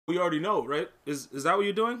we already know, right? Is that what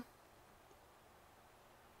you're doing?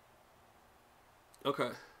 Okay.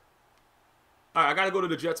 All right, I gotta go to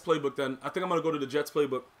the Jets playbook then. I think I'm gonna go to the Jets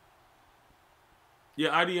playbook. Yeah,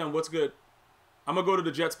 IDM, what's good? I'm gonna go to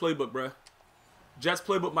the Jets playbook, bruh. Jets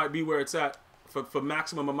playbook might be where it's at for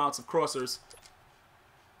maximum amounts of crossers.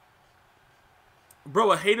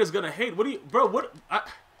 Bro, a hater's gonna hate. What do you, bro?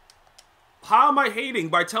 How am I hating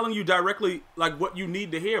by telling you directly like what you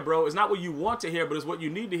need to hear, bro? It's not what you want to hear, but it's what you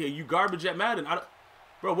need to hear. You garbage at Madden.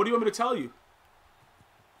 Bro, what do you want me to tell you?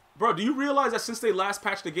 Bro, do you realize that since they last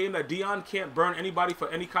patched the game that Dion can't burn anybody for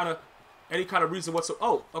any kind of reason whatsoever?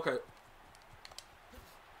 Oh, okay.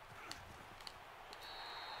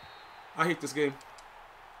 I hate this game.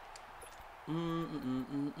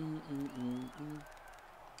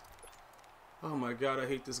 Oh my god, I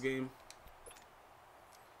hate this game.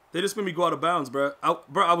 They just made me go out of bounds, bro.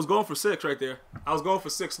 I was going for 6 right there. I was going for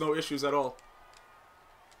 6, no issues at all.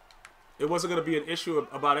 It wasn't going to be an issue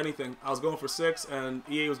about anything. I was going for 6, and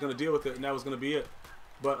EA was going to deal with it, and that was going to be it.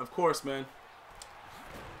 But, of course, man.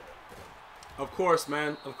 Of course,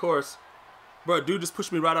 man. Of course. Bro, dude just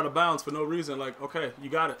pushed me right out of bounds for no reason. Like, okay, you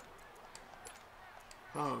got it.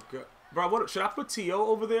 Oh, God. Bro, what, should I put T.O.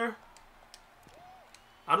 over there?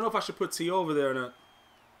 I don't know if I should put T.O. over there or not.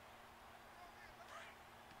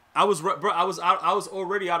 I was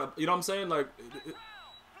already out of, you know what I'm saying? Like,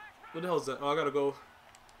 what the hell is that? Oh, I gotta go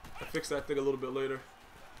fix that thing a little bit later.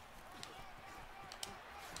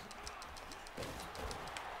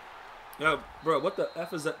 Yo, bro, what the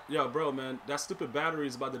F is that? Yo, bro, man, that stupid battery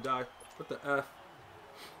is about to die. What the F?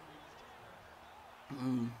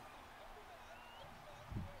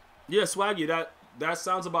 Yeah, Swaggy, that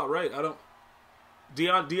sounds about right. I don't.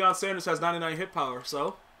 Deion Sanders has 99 hit power,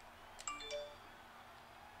 so.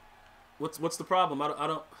 What's the problem? I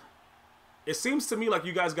don't. It seems to me like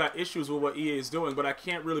you guys got issues with what EA is doing, but I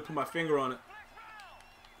can't really put my finger on it.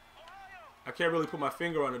 I can't really put my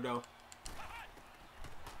finger on it though.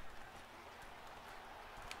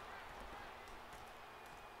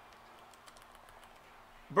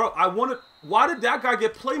 Bro, I wanted. Why did that guy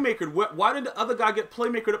get playmakered? Why did the other guy get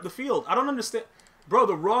playmakered up the field? I don't understand. Bro,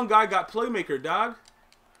 the wrong guy got playmakered, dog.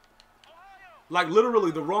 Like,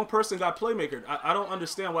 literally, the wrong person got playmakered. I don't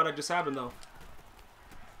understand why that just happened, though.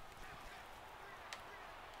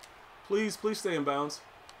 Please stay in bounds.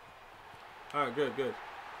 All right, good.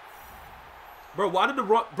 Bro, why did the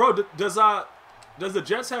wrong... Bro, does the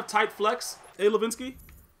Jets have tight flex, A. Levinsky?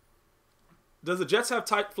 Does the Jets have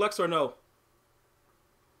tight flex or no?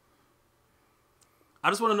 I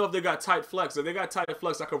just want to know if they got tight flex. If they got tight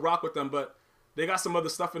flex, I could rock with them, but they got some other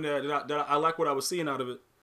stuff in there that I like what I was seeing out of it.